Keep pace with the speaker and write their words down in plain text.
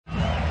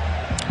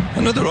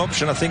Another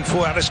option, I think,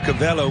 for Alice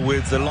Cavello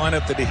with the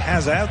lineup that he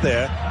has out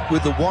there,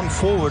 with the one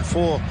forward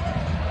for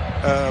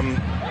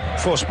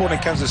Sporting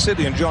Kansas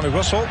City and Johnny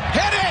Russell.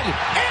 Headed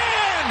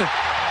in!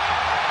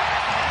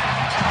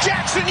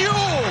 Jackson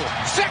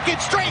Yueill,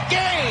 second straight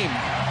game.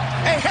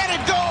 A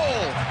headed goal.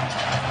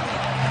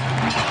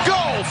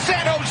 Goal,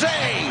 San Jose.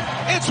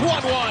 It's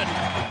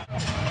 1-1.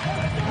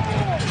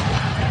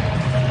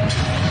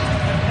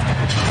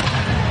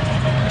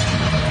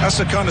 That's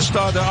the kind of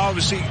start that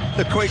obviously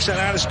the Quakes and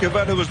Alice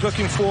Cavello was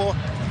looking for.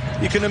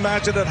 You can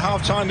imagine at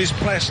halftime he's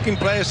asking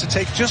players to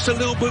take just a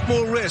little bit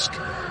more risk.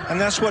 And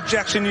that's what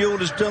Jackson Yueill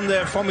has done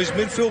there from his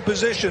midfield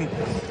position,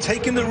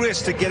 taking the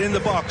risk to get in the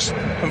box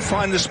and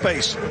find the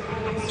space.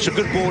 It's a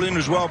good ball in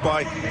as well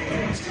by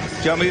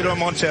Jamiro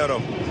Montero.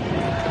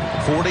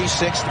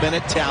 46th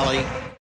minute tally.